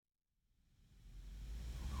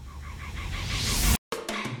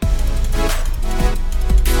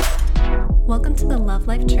to the Love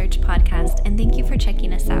Life Church podcast, and thank you for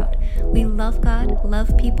checking us out. We love God,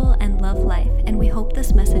 love people, and love life, and we hope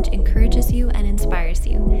this message encourages you and inspires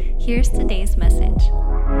you. Here's today's message.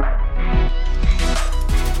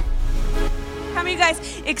 How many of you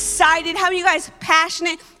guys excited? How many of you guys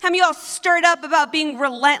passionate? How many of y'all stirred up about being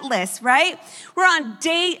relentless, right? We're on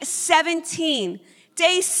day 17.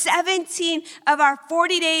 Day 17 of our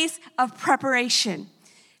 40 days of preparation.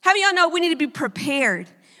 How many of y'all know we need to be prepared,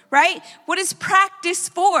 right? What is practice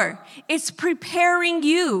for? It's preparing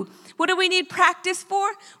you. What do we need practice for?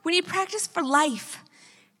 We need practice for life,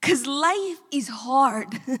 because life is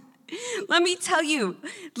hard. Let me tell you,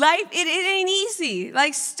 life, it ain't easy.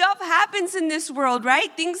 Like, stuff happens in this world,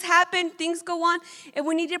 right? Things happen, things go on, and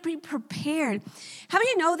we need to be prepared. How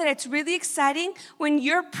many of you know that it's really exciting when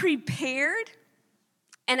you're prepared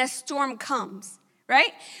and a storm comes,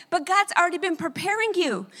 right? But God's already been preparing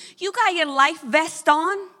you. You got your life vest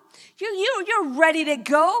on. You're ready to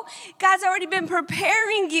go. God's already been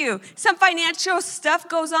preparing you. Some financial stuff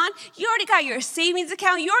goes on. You already got your savings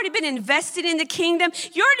account. You already been invested in the kingdom.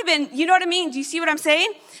 You already been, you know what I mean? Do you see what I'm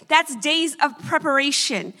saying? That's days of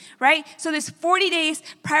preparation, right? So this 40 days,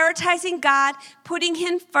 prioritizing God, putting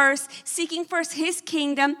Him first, seeking first His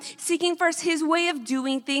kingdom, seeking first His way of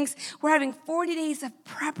doing things. We're having 40 days of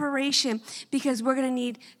preparation because we're going to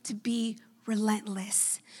need to be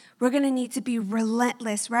relentless. We're going to need to be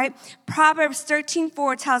relentless, right? Proverbs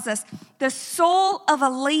 13:4 tells us, the soul of a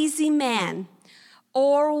lazy man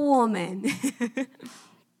or woman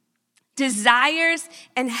desires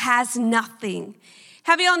and has nothing.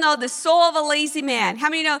 How many of y'all know the soul of a lazy man?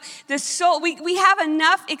 How many know the soul? We have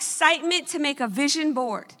enough excitement to make a vision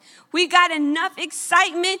board. We got enough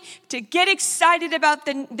excitement to get excited about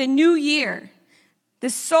the new year.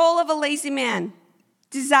 The soul of a lazy man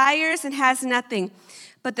desires and has nothing.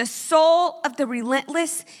 But the soul of the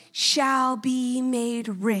relentless shall be made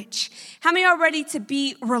rich. How many are ready to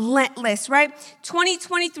be relentless, right?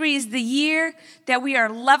 2023 is the year that we are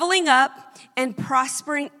leveling up and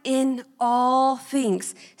prospering in all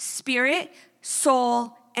things. Spirit,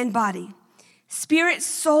 soul, and body. Spirit,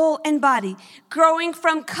 soul, and body. Growing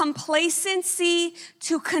from complacency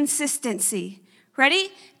to consistency.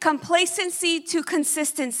 Ready? Complacency to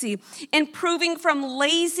consistency. Improving from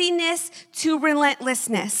laziness to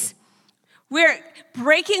relentlessness. We're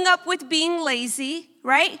breaking up with being lazy,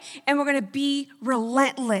 right? And we're going to be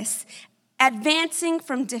relentless. Advancing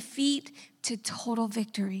from defeat to total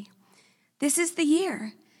victory. This is the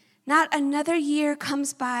year. Not another year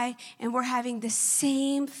comes by and we're having the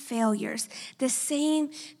same failures, the same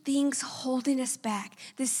things holding us back,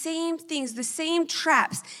 the same things, the same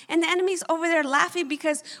traps. And the enemy's over there laughing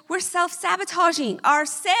because we're self-sabotaging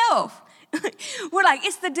ourselves. We're like,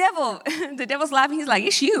 it's the devil. The devil's laughing. He's like,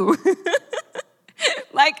 it's you.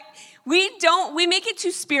 Like, we make it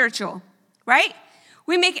too spiritual, right?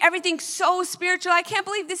 We make everything so spiritual. I can't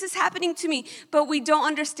believe this is happening to me. But we don't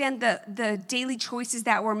understand the daily choices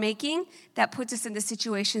that we're making that puts us in the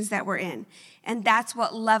situations that we're in. And that's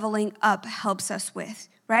what leveling up helps us with,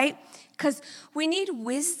 right? Because we need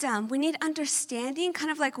wisdom. We need understanding,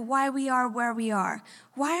 kind of like why we are where we are.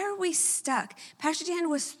 Why are we stuck? Pastor Dan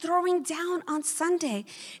was throwing down on Sunday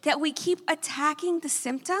that we keep attacking the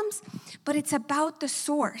symptoms, but it's about the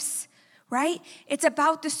source. Right? It's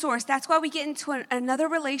about the source. That's why we get into another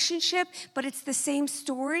relationship, but it's the same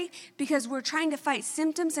story because we're trying to fight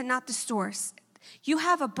symptoms and not the source. You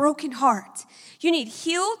have a broken heart. You need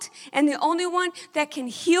healed, and the only one that can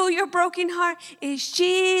heal your broken heart is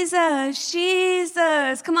Jesus.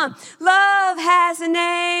 Jesus. Come on. Love has a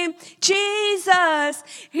name. Jesus.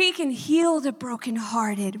 He can heal the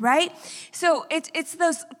brokenhearted, right? So it's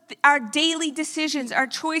those, our daily decisions, our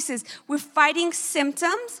choices. We're fighting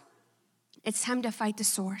symptoms. It's time to fight the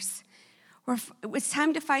source. It's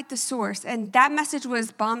time to fight the source. And that message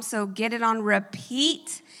was bomb, so get it on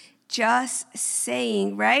repeat. Just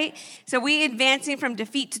saying, right? So we advancing from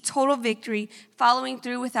defeat to total victory, following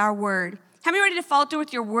through with our word. How many are ready to follow through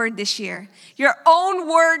with your word this year? Your own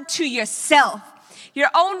word to yourself. Your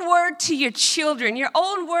own word to your children, your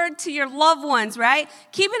own word to your loved ones, right?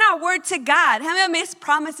 Keeping our word to God. How many miss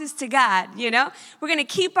promises to God, you know? We're going to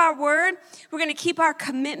keep our word. We're going to keep our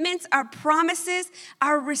commitments, our promises,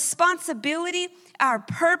 our responsibility, our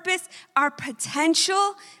purpose, our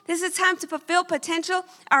potential. This is time to fulfill potential,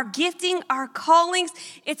 our gifting, our callings.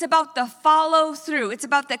 It's about the follow through. It's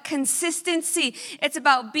about the consistency. It's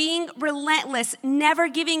about being relentless, never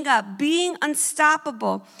giving up, being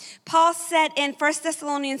unstoppable. Paul said in 1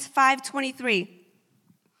 Thessalonians 5:23,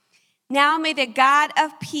 now may the God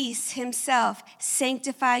of peace himself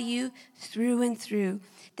sanctify you through and through.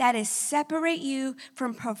 that is, separate you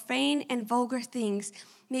from profane and vulgar things,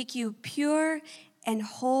 make you pure and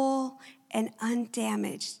whole and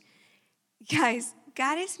undamaged. Guys,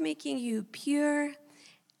 God is making you pure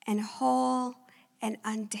and whole and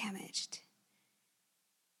undamaged.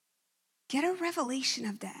 Get a revelation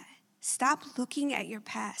of that. Stop looking at your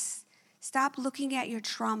past. Stop looking at your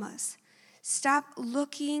traumas. Stop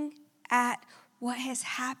looking at what has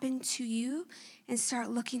happened to you and start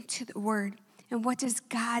looking to the word. And what does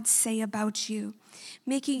God say about you?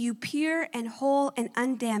 Making you pure and whole and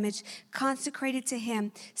undamaged, consecrated to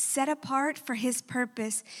him, set apart for his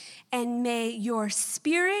purpose. And may your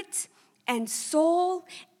spirit and soul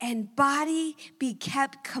and body be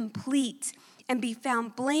kept complete and be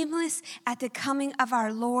found blameless at the coming of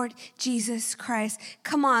our Lord Jesus Christ.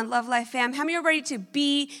 Come on, Love Life fam. How many are ready to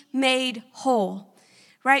be made whole?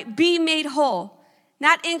 Right? Be made whole.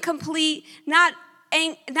 Not incomplete, not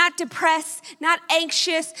depressed, not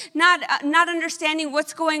anxious, not understanding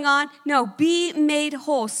what's going on. No, be made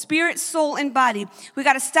whole, spirit, soul, and body. We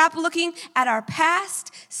got to stop looking at our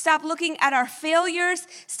past, stop looking at our failures,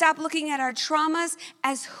 stop looking at our traumas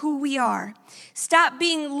as who we are. Stop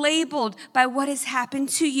being labeled by what has happened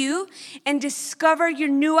to you and discover your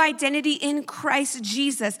new identity in Christ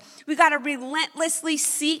Jesus. We got to relentlessly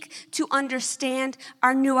seek to understand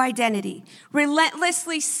our new identity.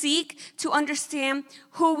 Relentlessly seek to understand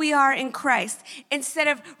who we are in Christ instead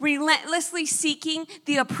of relentlessly seeking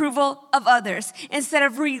the approval of others, instead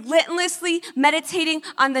of relentlessly meditating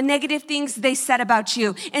on the negative things they said about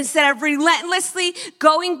you, instead of relentlessly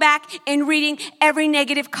going back and reading every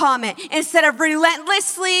negative comment, instead of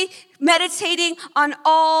relentlessly meditating on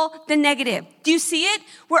all the negative. Do you see it?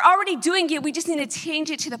 We're already doing it. We just need to change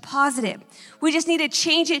it to the positive. We just need to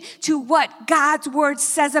change it to what God's word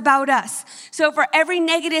says about us. So for every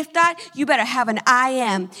negative thought, you better have an I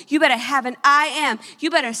am. You better have an I am. You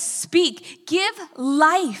better speak. Give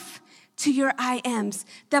life to your I ams,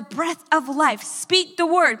 the breath of life. Speak the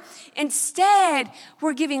word. Instead,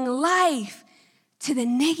 we're giving life to the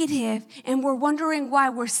negative, and we're wondering why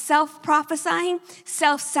we're self-prophesying,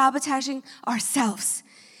 self-sabotaging ourselves.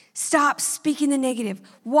 Stop speaking the negative.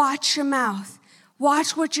 Watch your mouth.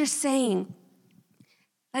 Watch what you're saying.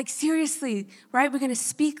 Like seriously, right? We're going to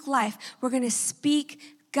speak life. We're going to speak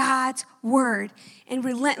God's word and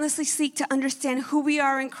relentlessly seek to understand who we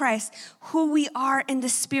are in Christ, who we are in the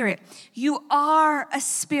Spirit. You are a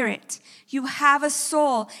spirit. You have a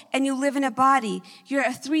soul and you live in a body. You're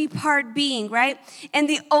a 3-part being, right? And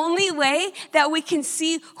the only way that we can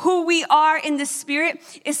see who we are in the Spirit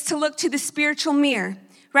is to look to the spiritual mirror.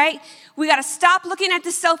 Right? We got to stop looking at the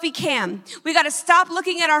selfie cam. We got to stop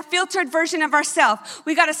looking at our filtered version of ourselves.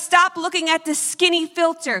 We got to stop looking at the skinny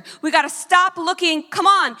filter. We got to stop looking, come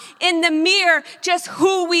on, in the mirror, just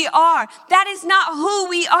who we are. That is not who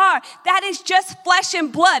we are. That is just flesh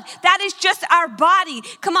and blood. That is just our body.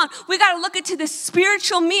 Come on, we got to look into the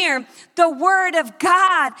spiritual mirror, the word of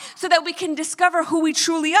God, so that we can discover who we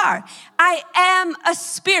truly are. I am a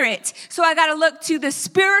spirit, so I got to look to the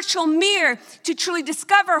spiritual mirror to truly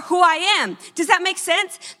discover who I am. Does that make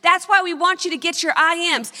sense? That's why we want you to get your I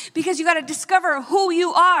ams, because you got to discover who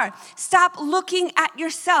you are. Stop looking at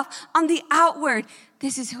yourself on the outward.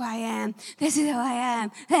 This is who I am. This is who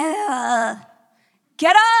I am.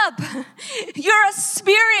 Get up. You're a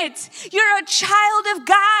spirit. You're a child of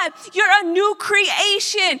God. You're a new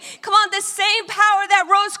creation. Come on, the same power that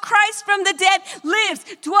rose Christ from the dead lives,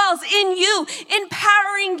 dwells in you,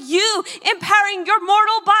 empowering your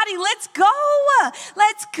mortal body. Let's go.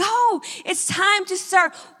 Let's go. It's time to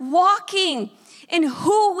start walking in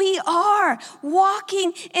who we are,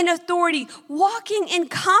 walking in authority, walking in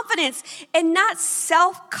confidence, and not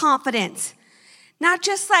self-confidence. Not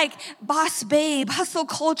just like boss babe, hustle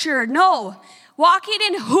culture. No, walking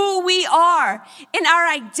in who we are, in our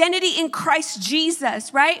identity in Christ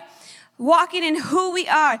Jesus, right? Walking in who we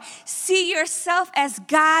are. See yourself as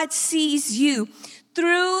God sees you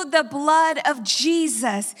through the blood of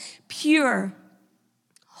Jesus, pure,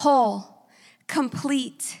 whole,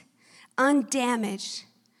 complete, undamaged,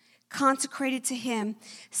 consecrated to him,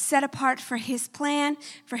 set apart for his plan,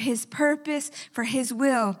 for his purpose, for his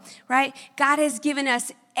will, right? God has given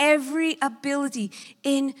us every ability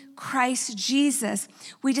in Christ Jesus.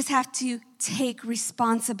 We just have to take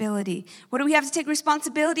responsibility. What do we have to take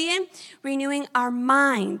responsibility in? Renewing our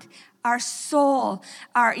mind, our soul,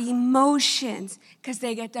 our emotions, because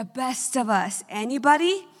they get the best of us.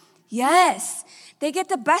 Anybody? Yes. They get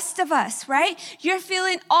the best of us, right? You're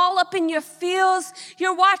feeling all up in your feels.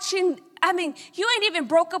 You're watching, you ain't even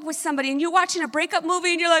broke up with somebody and you're watching a breakup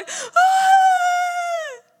movie and you're like,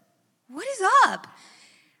 what is up?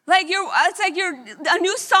 It's like a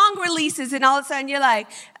new song releases and all of a sudden you're like,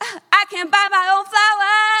 I can buy my own flowers.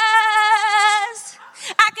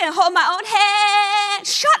 I can hold my own hand.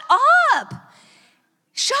 Shut up.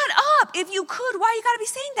 Shut up. If you could, why you gotta be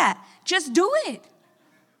saying that? Just do it.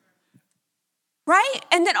 Right?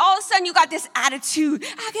 And then all of a sudden you got this attitude,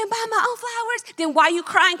 I can buy my own flowers. Then why are you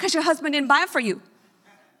crying? Because your husband didn't buy them for you.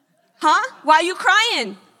 Huh? Why are you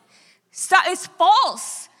crying? Stop. It's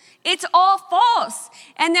false. It's all false.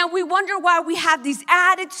 And then we wonder why we have these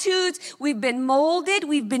attitudes. We've been molded,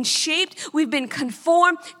 we've been shaped, we've been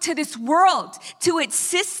conformed to this world, to its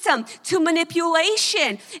system, to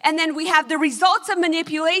manipulation. And then we have the results of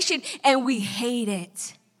manipulation and we hate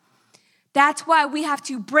it. That's why we have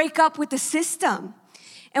to break up with the system.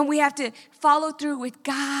 And we have to follow through with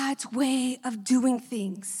God's way of doing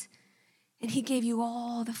things. And He gave you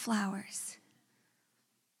all the flowers.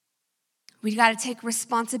 We got to take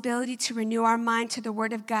responsibility to renew our mind to the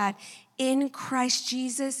Word of God. In Christ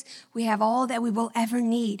Jesus, we have all that we will ever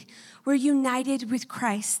need. We're united with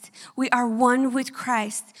Christ. We are one with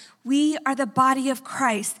Christ. We are the body of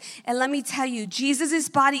Christ. And let me tell you, Jesus'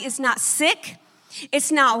 body is not sick,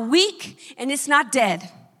 it's not weak, and it's not dead.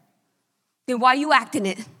 Then why are you acting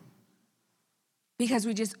it? Because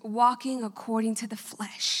we're just walking according to the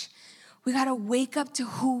flesh. We got to wake up to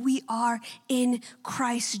who we are in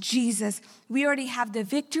Christ Jesus. We already have the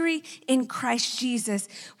victory in Christ Jesus.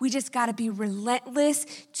 We just got to be relentless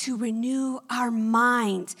to renew our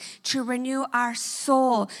mind, to renew our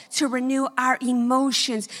soul, to renew our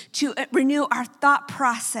emotions, to renew our thought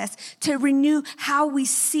process, to renew how we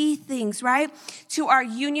see things, right? To our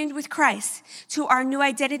union with Christ, to our new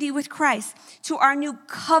identity with Christ, to our new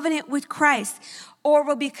covenant with Christ, or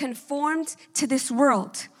we'll be conformed to this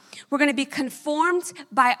world. We're going to be conformed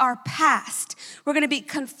by our past. We're going to be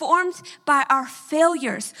conformed by our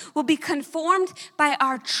failures. We'll be conformed by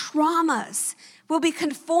our traumas. We'll be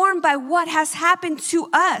conformed by what has happened to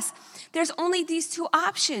us. There's only these two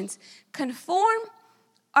options: conform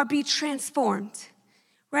or be transformed,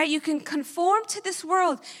 right? You can conform to this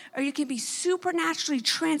world, or you can be supernaturally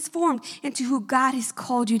transformed into who God has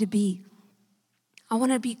called you to be. I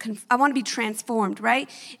want to be transformed, right?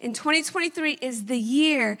 In 2023 is the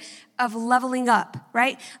year of leveling up,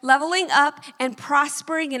 right? Leveling up and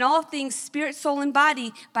prospering in all things, spirit, soul, and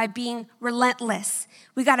body by being relentless.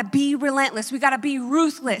 We got to be relentless. We got to be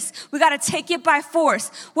ruthless. We got to take it by force.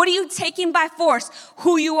 What are you taking by force?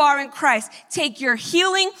 Who you are in Christ. Take your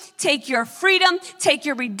healing, take your freedom, take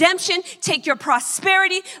your redemption, take your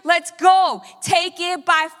prosperity. Let's go. Take it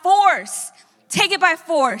by force. Take it by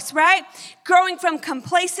force, right? Growing from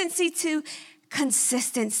complacency to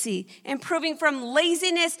consistency, improving from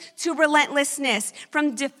laziness to relentlessness,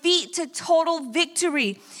 from defeat to total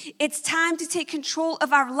victory. It's time to take control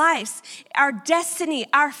of our lives, our destiny,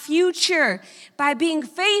 our future by being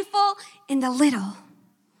faithful in the little.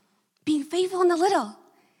 Being faithful in the little.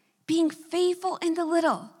 Being faithful in the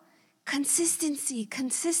little. Consistency,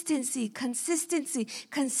 consistency, consistency,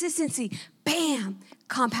 consistency. Bam,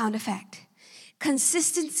 compound effect.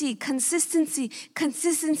 Consistency, consistency,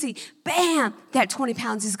 consistency. Bam, that 20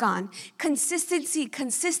 pounds is gone. Consistency,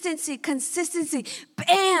 consistency, consistency.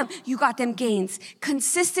 Bam, you got them gains.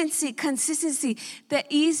 Consistency, consistency.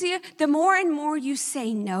 The more and more you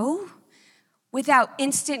say no without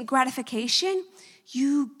instant gratification,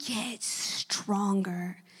 you get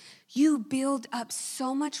stronger. You build up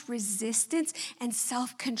so much resistance and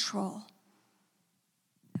self-control.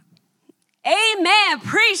 Amen.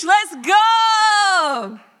 Preach. Let's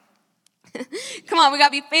go. Come on, we got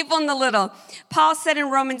to be faithful in the little. Paul said in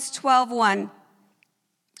Romans 12:1,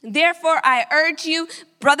 therefore I urge you,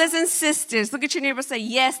 brothers and sisters, look at your neighbor and say,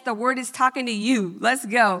 yes, the word is talking to you. Let's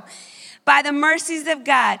go. By the mercies of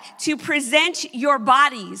God, to present your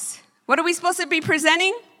bodies. What are we supposed to be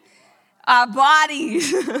presenting? Our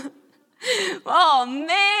bodies. Oh,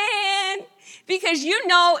 man. Because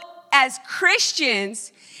as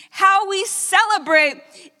Christians, how we celebrate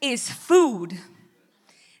is food.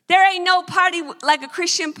 There ain't no party like a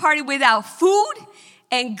Christian party without food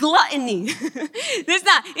and gluttony.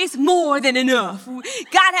 It's more than enough.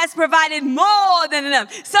 God has provided more than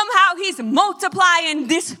enough. Somehow He's multiplying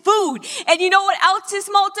this food. And you know what else is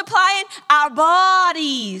multiplying? Our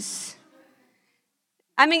bodies.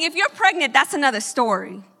 I mean, if you're pregnant, that's another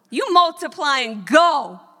story. You multiply and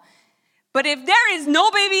go. But if there is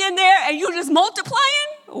no baby in there and you're just multiplying,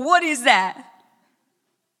 what is that?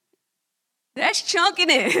 That's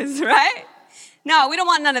chunkiness, right? No, we don't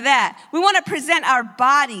want none of that. We want to present our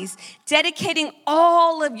bodies, dedicating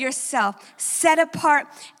all of yourself, set apart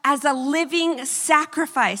as a living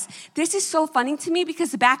sacrifice. This is so funny to me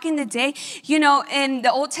because back in the day, in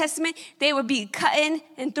the Old Testament, they would be cutting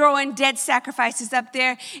and throwing dead sacrifices up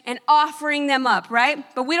there and offering them up, right?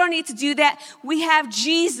 But we don't need to do that. We have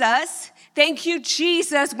Jesus. Thank you,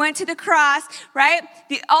 Jesus went to the cross, right?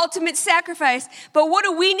 The ultimate sacrifice. But what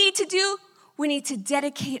do we need to do? We need to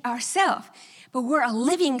dedicate ourselves. But we're a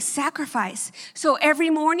living sacrifice. So every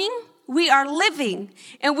morning we are living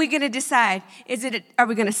and we're going to decide, are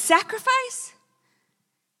we going to sacrifice?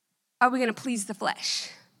 Are we going to please the flesh?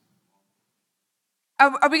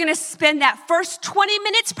 Are we going to spend that first 20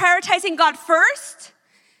 minutes prioritizing God first?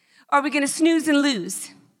 Or are we going to snooze and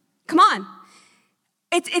lose? Come on.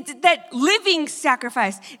 It's that living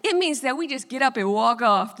sacrifice. It means that we just get up and walk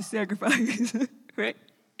off the sacrifice, right?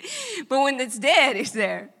 But when it's dead, it's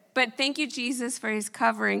there. But thank you, Jesus, for his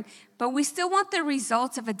covering. But we still want the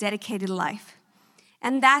results of a dedicated life.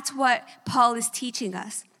 And that's what Paul is teaching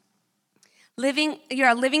us. You're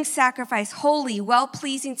a living sacrifice, holy,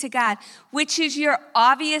 well-pleasing to God, which is your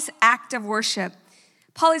obvious act of worship.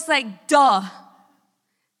 Paul is like, duh.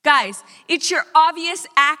 Guys, it's your obvious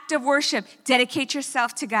act of worship. Dedicate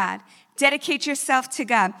yourself to God. Dedicate yourself to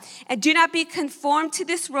God. And do not be conformed to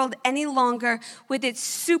this world any longer with its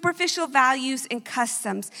superficial values and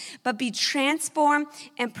customs, but be transformed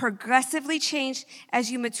and progressively changed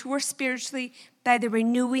as you mature spiritually by the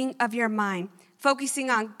renewing of your mind, focusing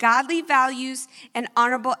on godly values and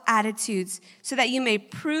honorable attitudes, so that you may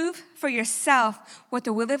prove for yourself what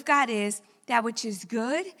the will of God is, that which is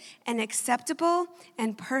good and acceptable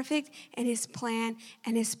and perfect in his plan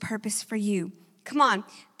and his purpose for you. Come on.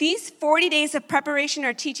 These 40 days of preparation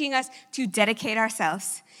are teaching us to dedicate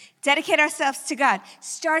ourselves. Dedicate ourselves to God.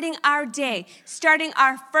 Starting our day, starting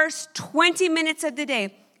our first 20 minutes of the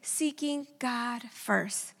day, seeking God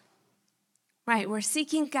first. Right? We're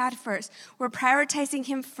seeking God first. We're prioritizing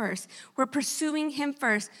him first. We're pursuing him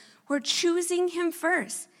first. We're choosing him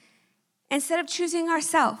first. Instead of choosing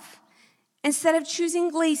ourselves. Instead of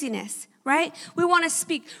choosing laziness, right? We want to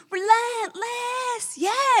speak relentless,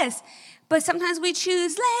 yes. But sometimes we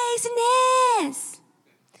choose laziness.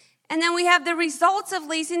 And then we have the results of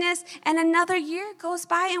laziness, and another year goes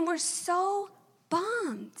by, and we're so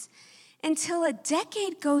bummed until a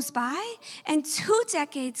decade goes by, and 2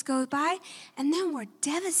 decades go by, and then we're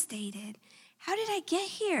devastated. How did I get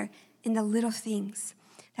here? In the little things.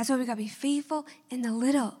 That's why we got to be faithful in the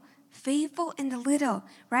little. Faithful in the little,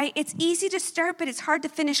 right? It's easy to start, but it's hard to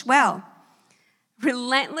finish well.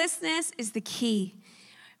 Relentlessness is the key.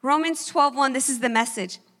 Romans 12:1, this is the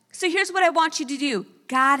message. So here's what I want you to do.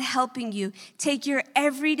 God helping you. Take your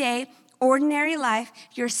everyday, ordinary life,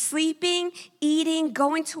 your sleeping, eating,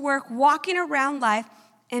 going to work, walking around life,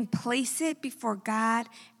 and place it before God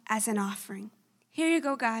as an offering. Here you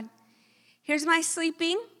go, God. Here's my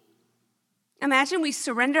sleeping. Imagine we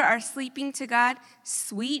surrender our sleeping to God.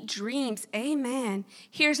 Sweet dreams. Amen.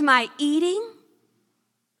 Here's my eating.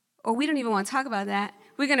 Oh, we don't even want to talk about that.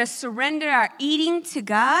 We're going to surrender our eating to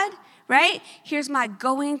God, right? Here's my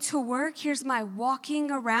going to work. Here's my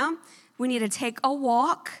walking around. We need to take a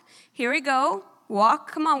walk. Here we go.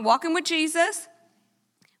 Walk. Come on, walking with Jesus.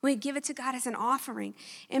 We give it to God as an offering.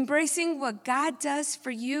 Embracing what God does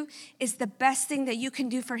for you is the best thing that you can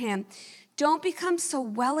do for him. Don't become so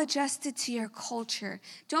well-adjusted to your culture.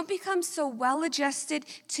 Don't become so well-adjusted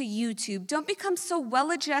to YouTube. Don't become so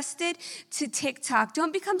well-adjusted to TikTok.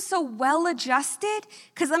 Don't become so well-adjusted,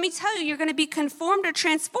 because let me tell you, you're going to be conformed or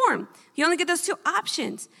transformed. You only get those 2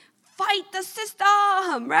 options. Fight the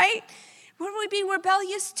system, right? What are we being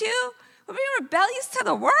rebellious to? We're being rebellious to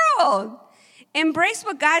the world. Embrace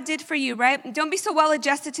what God did for you, right? Don't be so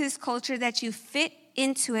well-adjusted to this culture that you fit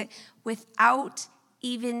into it without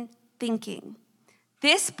even thinking.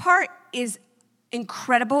 This part is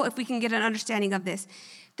incredible if we can get an understanding of this.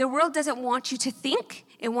 The world doesn't want you to think,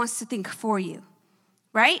 it wants to think for you,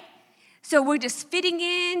 right? So we're just fitting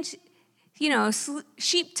in,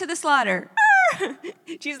 sheep to the slaughter.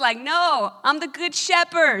 She's like, no, I'm the good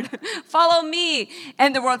shepherd. Follow me.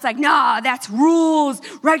 And the world's like, nah, that's rules,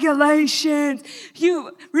 regulations.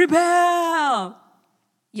 You rebel.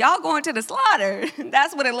 Y'all going to the slaughter.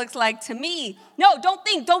 That's what it looks like to me. No, don't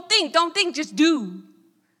think, just do.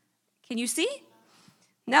 Can you see?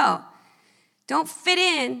 No. Don't fit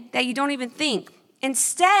in that you don't even think.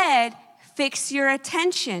 Instead, fix your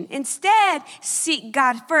attention. Instead, seek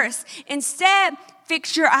God first. Instead,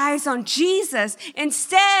 fix your eyes on Jesus.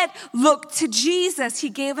 Instead, look to Jesus. He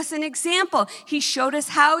gave us an example. He showed us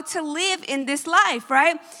how to live in this life,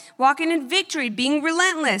 right? Walking in victory, being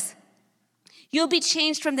relentless. You'll be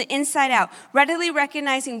changed from the inside out, readily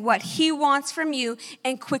recognizing what he wants from you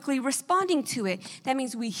and quickly responding to it. That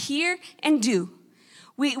means we hear and do.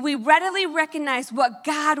 We readily recognize what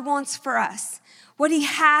God wants for us, what he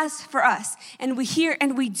has for us, and we hear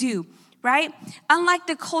and we do, right? Unlike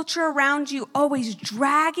the culture around you, always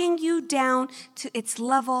dragging you down to its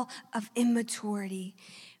level of immaturity.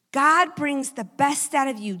 God brings the best out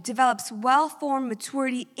of you, develops well-formed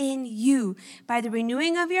maturity in you by the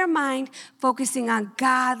renewing of your mind, focusing on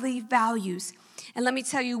godly values. And let me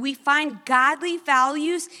tell you, we find godly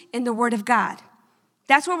values in the Word of God.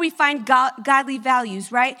 That's where we find godly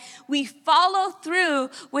values, right? We follow through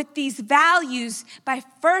with these values by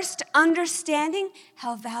first understanding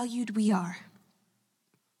how valued we are.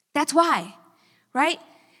 That's why, right?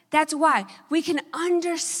 That's why we can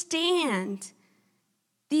understand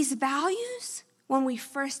these values when we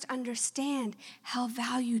first understand how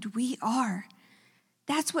valued we are.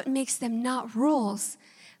 That's what makes them not rules,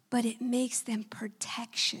 but it makes them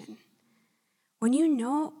protection. When you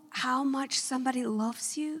know how much somebody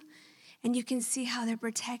loves you and you can see how they're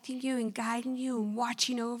protecting you and guiding you and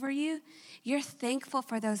watching over you, you're thankful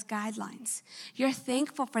for those guidelines. You're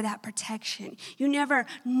thankful for that protection. You never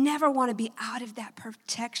want to be out of that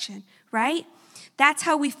protection, right? That's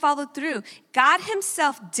how we follow through. God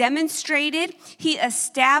himself demonstrated, he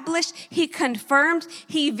established, he confirmed,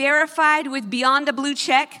 he verified with beyond a blue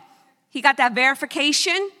check. He got that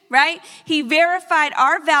verification, right? He verified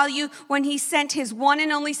our value when he sent his one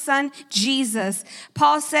and only son, Jesus.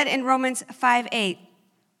 Paul said in Romans 5:8,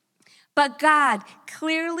 but God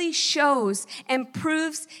clearly shows and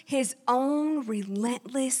proves his own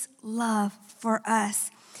relentless love for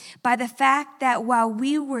us by the fact that while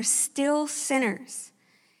we were still sinners,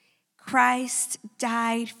 Christ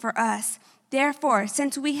died for us. Therefore,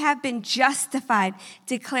 since we have been justified,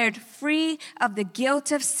 declared free of the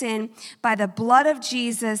guilt of sin by the blood of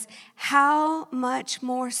Jesus, how much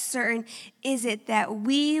more certain is it that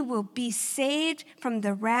we will be saved from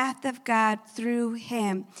the wrath of God through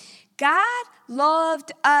him? God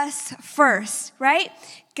loved us first, right?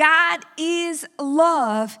 God is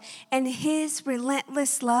love, and his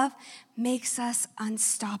relentless love makes us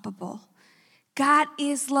unstoppable. God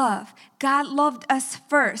is love. God loved us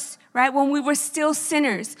first, right? When we were still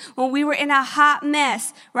sinners, when we were in a hot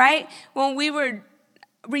mess, right? When we were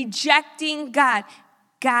rejecting God,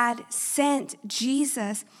 God sent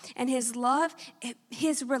Jesus, and his love,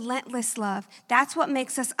 his relentless love, that's what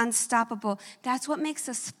makes us unstoppable. That's what makes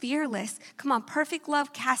us fearless. Come on, perfect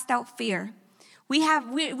love casts out fear. We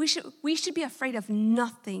should be afraid of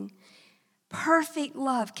nothing. Perfect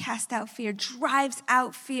love casts out fear, drives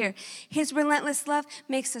out fear. His relentless love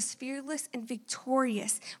makes us fearless and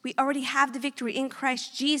victorious. We already have the victory in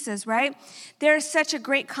Christ Jesus, right? There is such a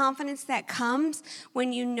great confidence that comes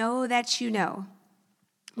when you know that you know.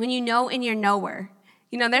 When you know in your knower.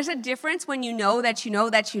 You know, there's a difference when you know that you know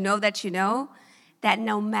that you know that you know that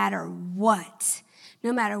no matter what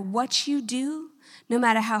you do, no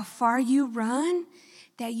matter how far you run,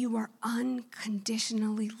 that you are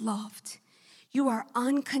unconditionally loved. You are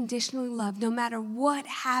unconditionally loved. No matter what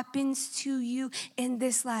happens to you in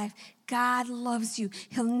this life, God loves you.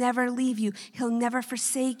 He'll never leave you. He'll never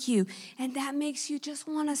forsake you. And that makes you just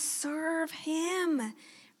want to serve him,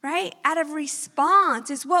 right? Out of response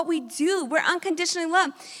is what we do. We're unconditionally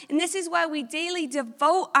loved. And this is why we daily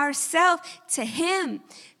devote ourselves to him,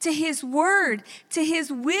 to his word, to his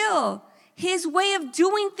will, his way of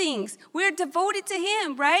doing things. We're devoted to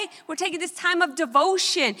him, right? We're taking this time of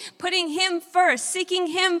devotion, putting him first, seeking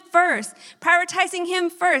him first, prioritizing him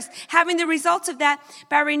first, having the results of that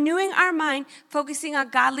by renewing our mind, focusing on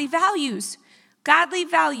godly values. Godly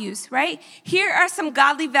values, right? Here are some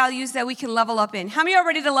godly values that we can level up in. How many are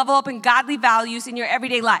ready to level up in godly values in your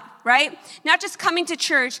everyday life, right? Not just coming to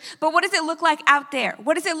church, but what does it look like out there?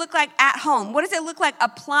 What does it look like at home? What does it look like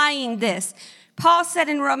applying this? Paul said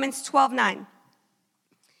in Romans 12:9,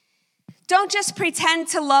 don't just pretend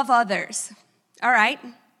to love others, all right?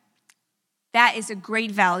 That is a great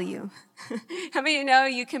value. How many of you know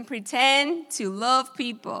you can pretend to love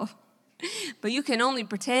people, but you can only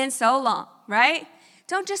pretend so long, right?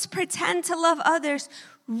 Don't just pretend to love others.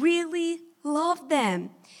 Really love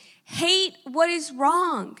them. Hate what is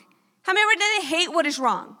wrong. How many ever did hate what is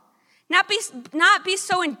wrong? Not be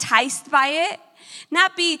so enticed by it.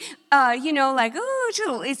 Not be, like,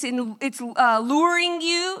 oh, it's luring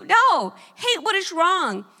you. No, hate what is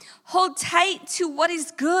wrong. Hold tight to what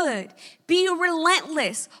is good. Be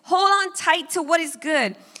relentless. Hold on tight to what is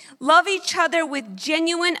good. Love each other with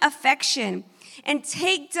genuine affection and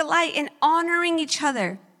take delight in honoring each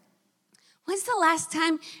other. When's the last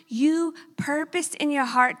time you purposed in your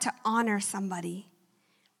heart to honor somebody?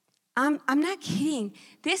 I'm not kidding.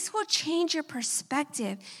 This will change your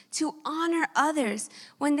perspective to honor others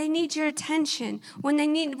when they need your attention, when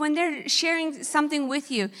they're sharing something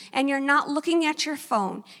with you and you're not looking at your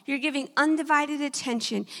phone. You're giving undivided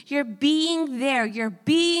attention. You're being there. You're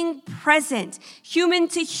being present, human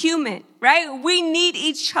to human, right? We need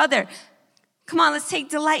each other. Come on, let's take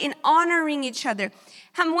delight in honoring each other.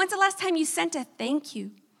 When's the last time you sent a thank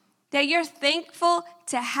you? That you're thankful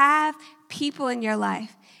to have people in your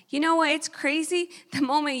life. You know what? It's crazy. The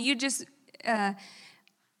moment you just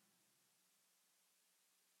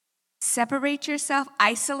separate yourself,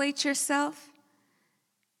 isolate yourself,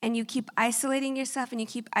 and you keep isolating yourself and you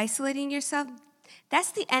keep isolating yourself,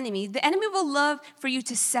 that's the enemy. The enemy will love for you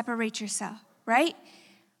to separate yourself, right?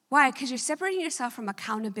 Why? Because you're separating yourself from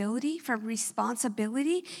accountability, from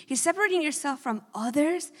responsibility. You're separating yourself from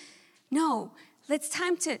others. No. It's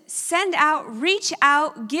time to send out, reach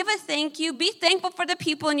out, give a thank you, be thankful for the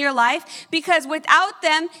people in your life, because without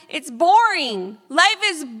them, it's boring. Life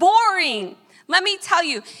is boring. Let me tell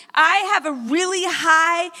you, I have a really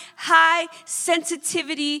high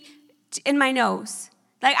sensitivity in my nose.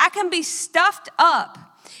 Like I can be stuffed up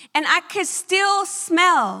and I can still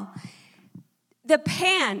smell the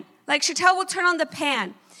pan. Like Chantel will turn on the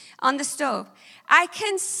pan on the stove. I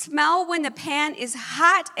can smell when the pan is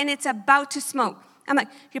hot and it's about to smoke. I'm like,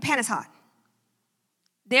 your pan is hot.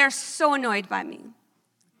 They're so annoyed by me.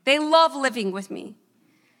 They love living with me.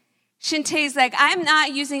 Shantae's like, I'm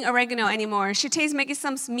not using oregano anymore. Shantae's making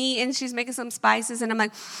some meat and she's making some spices. And I'm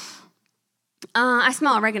like, I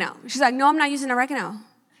smell oregano. She's like, no, I'm not using oregano.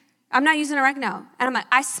 I'm not using oregano. And I'm like,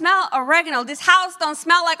 I smell oregano. This house don't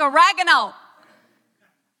smell like oregano.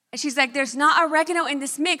 And she's like, there's not oregano in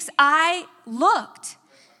this mix. I looked.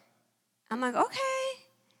 I'm like, okay.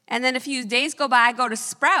 And then a few days go by, I go to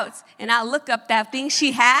Sprouts, and I look up that thing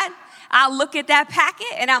she had. I look at that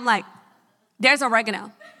packet, and I'm like, there's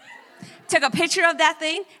oregano. Took a picture of that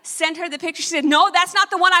thing, sent her the picture. She said, no, that's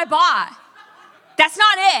not the one I bought. That's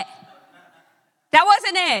not it. That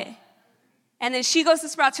wasn't it. And then she goes to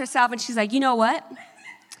Sprouts herself, and she's like, you know what?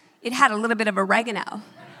 It had a little bit of oregano.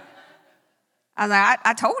 I was like,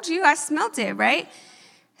 I told you, I smelt it, right?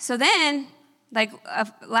 So then, like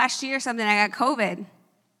last year or something, I got COVID.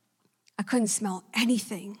 I couldn't smell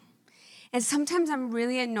anything. And sometimes I'm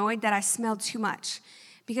really annoyed that I smell too much.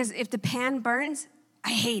 Because if the pan burns,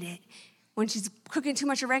 I hate it. When she's cooking too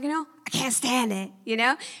much oregano, I can't stand it, you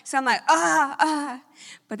know? So I'm like,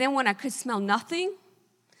 But then when I could smell nothing,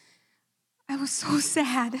 I was so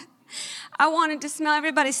sad. I wanted to smell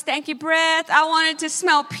everybody's stanky breath. I wanted to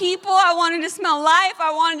smell people. I wanted to smell life.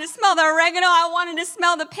 I wanted to smell the oregano. I wanted to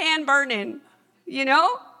smell the pan burning, you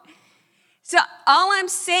know? So all I'm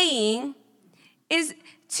saying is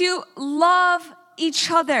to love each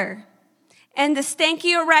other. And the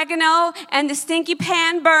stanky oregano and the stinky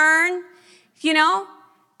pan burn, you know?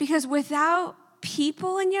 Because without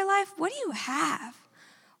people in your life, what do you have?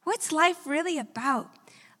 What's life really about?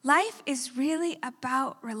 Life is really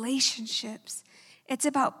about relationships. It's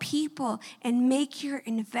about people, and make your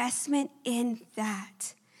investment in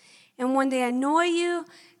that. And when they annoy you,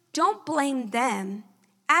 don't blame them.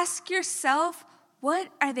 Ask yourself, what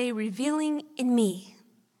are they revealing in me?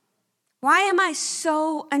 Why am I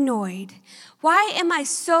so annoyed? Why am I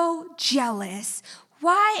so jealous?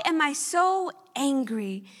 Why am I so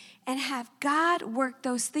angry? And have God work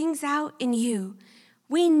those things out in you.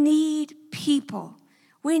 We need people.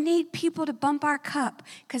 We need people to bump our cup,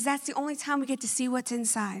 because that's the only time we get to see what's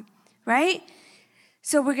inside, right?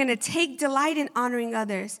 So we're going to take delight in honoring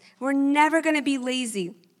others. We're never going to be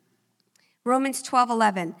lazy. Romans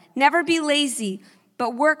 12:11. Never be lazy,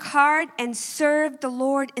 but work hard and serve the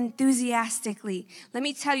Lord enthusiastically. Let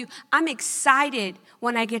me tell you, I'm excited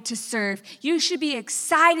when I get to serve. You should be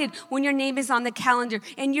excited when your name is on the calendar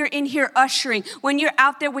and you're in here ushering, when you're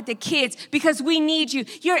out there with the kids, because we need you.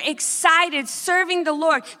 You're excited serving the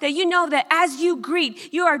Lord, that you know that as you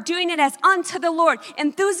greet, you are doing it as unto the Lord,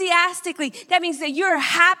 enthusiastically. That means that you're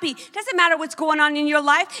happy. It doesn't matter what's going on in your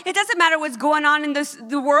life. It doesn't matter what's going on in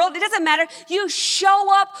the world. It doesn't matter. You show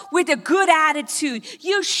up with a good attitude.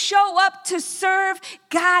 You show up to serve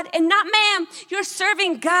God, and not man. You're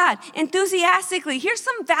serving God enthusiastically. Here's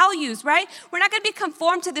some values, right? We're not going to be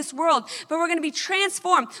conformed to this world, but we're going to be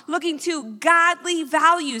transformed, looking to godly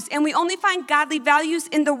values. And we only find godly values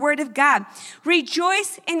in the Word of God.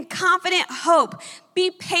 Rejoice in confident hope.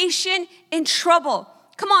 Be patient in trouble.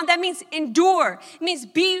 Come on, that means endure. It means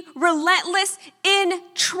be relentless in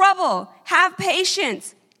trouble. Have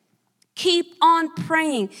patience. Keep on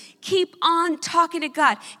praying. Keep on talking to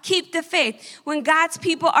God. Keep the faith. When God's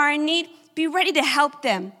people are in need, be ready to help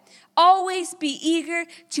them. Always be eager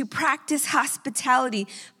to practice hospitality.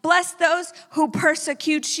 Bless those who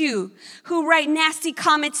persecute you, who write nasty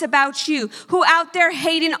comments about you, who out there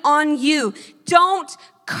hating on you. Don't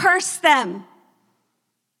curse them.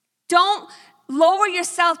 Don't lower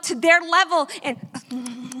yourself to their level and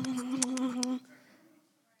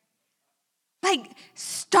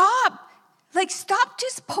stop. Stop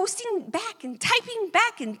just posting back and typing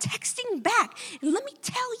back and texting back. And let me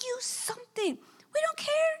tell you something. We don't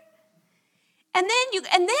care. And then you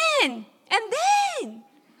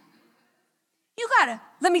gotta,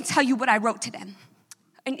 let me tell you what I wrote to them.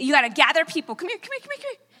 And you gotta gather people. Come here.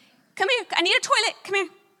 Come here. I need a toilet. Come here.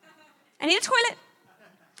 I need a toilet.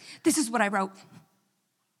 This is what I wrote.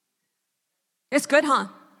 It's good, huh?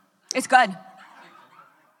 It's good.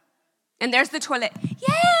 And there's the toilet.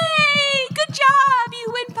 Yay! Good job,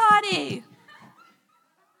 you win party.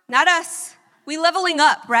 Not us. We leveling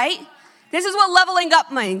up, right? This is what leveling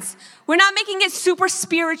up means. We're not making it super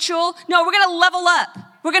spiritual. No, we're gonna level up.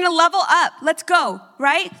 We're gonna level up. Let's go,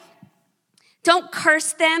 right? Don't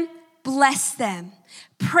curse them, bless them.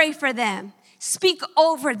 Pray for them. Speak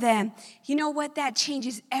over them. You know what? That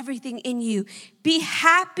changes everything in you. Be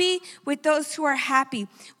happy with those who are happy.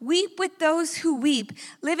 Weep with those who weep.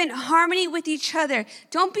 Live in harmony with each other.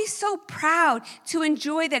 Don't be so proud to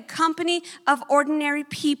enjoy the company of ordinary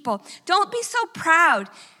people. Don't be so proud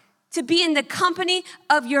to be in the company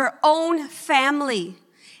of your own family,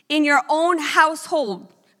 in your own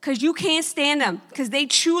household, because you can't stand them, because they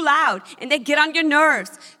chew loud and they get on your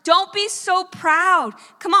nerves. Don't be so proud.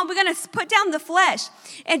 Come on, we're going to put down the flesh.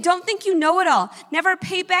 And don't think you know it all. Never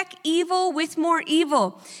pay back evil with more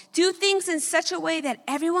evil. Do things in such a way that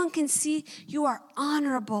everyone can see you are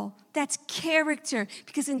honorable. That's character,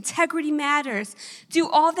 because integrity matters. Do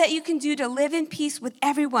all that you can do to live in peace with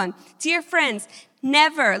everyone. Dear friends,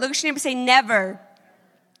 never, look at your neighbor, say never.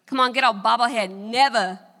 Come on, get all bobblehead.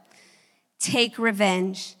 Never take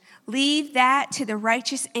revenge. Leave that to the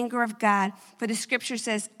righteous anger of God. For the scripture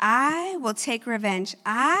says, I will take revenge.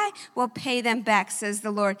 I will pay them back, says the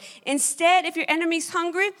Lord. Instead, if your enemy's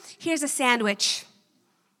hungry, here's a sandwich.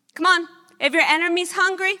 Come on. If your enemy's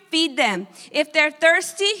hungry, feed them. If they're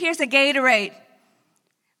thirsty, here's a Gatorade.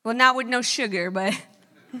 Well, not with no sugar, but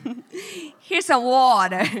here's some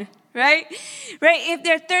water. Right? If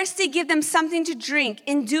they're thirsty, give them something to drink.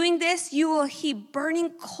 In doing this, you will heap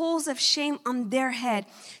burning coals of shame on their head.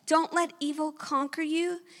 Don't let evil conquer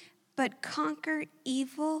you, but conquer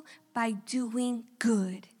evil by doing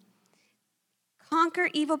good. Conquer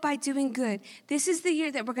evil by doing good. This is the year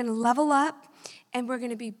that we're going to level up and we're going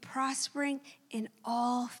to be prospering in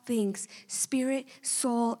all things, spirit,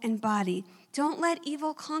 soul, and body. Don't let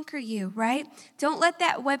evil conquer you, right? Don't let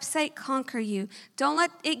that website conquer you. Don't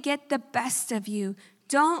let it get the best of you.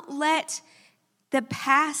 Don't let the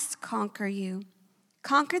past conquer you.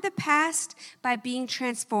 Conquer the past by being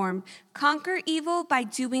transformed. Conquer evil by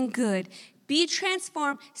doing good. Be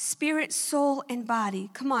transformed, spirit, soul, and body.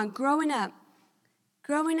 Come on, growing up.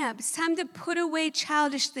 It's time to put away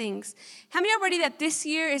childish things. How many are ready that this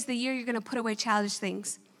year is the year you're going to put away childish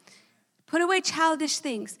things? Put away childish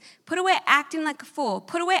things. Put away acting like a fool.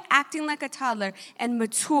 Put away acting like a toddler and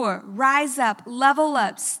mature. Rise up, level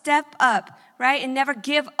up, step up, right? And never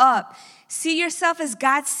give up. See yourself as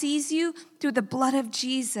God sees you through the blood of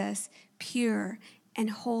Jesus, pure and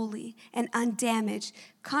holy and undamaged,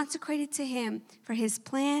 consecrated to him for his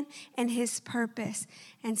plan and his purpose.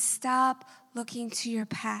 And stop looking to your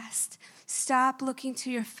past. Stop looking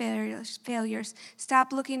to your failures.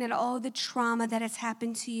 Stop looking at all the trauma that has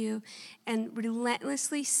happened to you and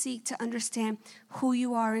relentlessly seek to understand who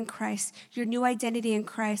you are in Christ, your new identity in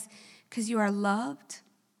Christ, because you are loved,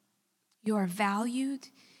 you are valued,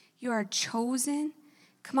 you are chosen.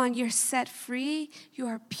 Come on, you're set free, you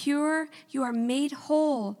are pure, you are made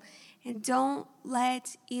whole. And don't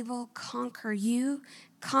let evil conquer you.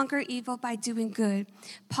 Conquer evil by doing good.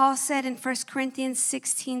 Paul said in 1 Corinthians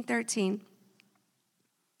 16:13,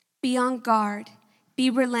 be on guard,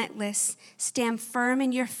 be relentless, stand firm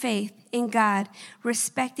in your faith in God,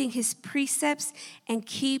 respecting his precepts, and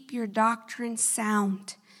keep your doctrine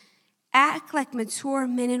sound. Act like mature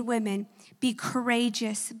men and women. Be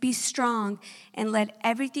courageous, be strong, and let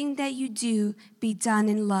everything that you do be done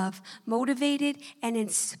in love, motivated and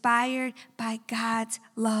inspired by God's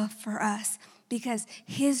love for us. Because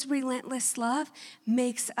his relentless love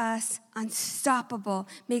makes us unstoppable,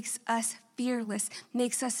 makes us fearless,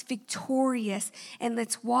 makes us victorious. And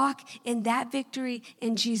let's walk in that victory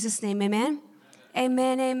in Jesus' name, amen?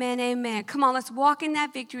 Amen, amen, amen. Come on, let's walk in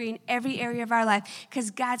that victory in every area of our life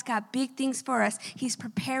because God's got big things for us. He's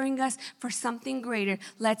preparing us for something greater.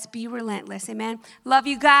 Let's be relentless. Amen. Love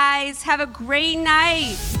you guys. Have a great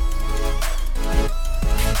night.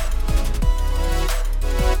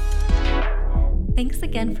 Thanks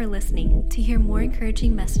again for listening. To hear more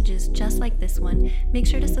encouraging messages just like this one, make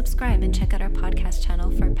sure to subscribe and check out our podcast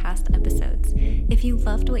channel for past episodes. If you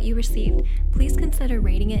loved what you received, please consider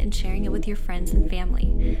rating it and sharing it with your friends and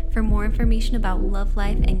family. For more information about Love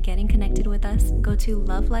Life and getting connected with us, go to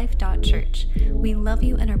lovelife.church. We love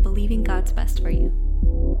you and are believing God's best for you.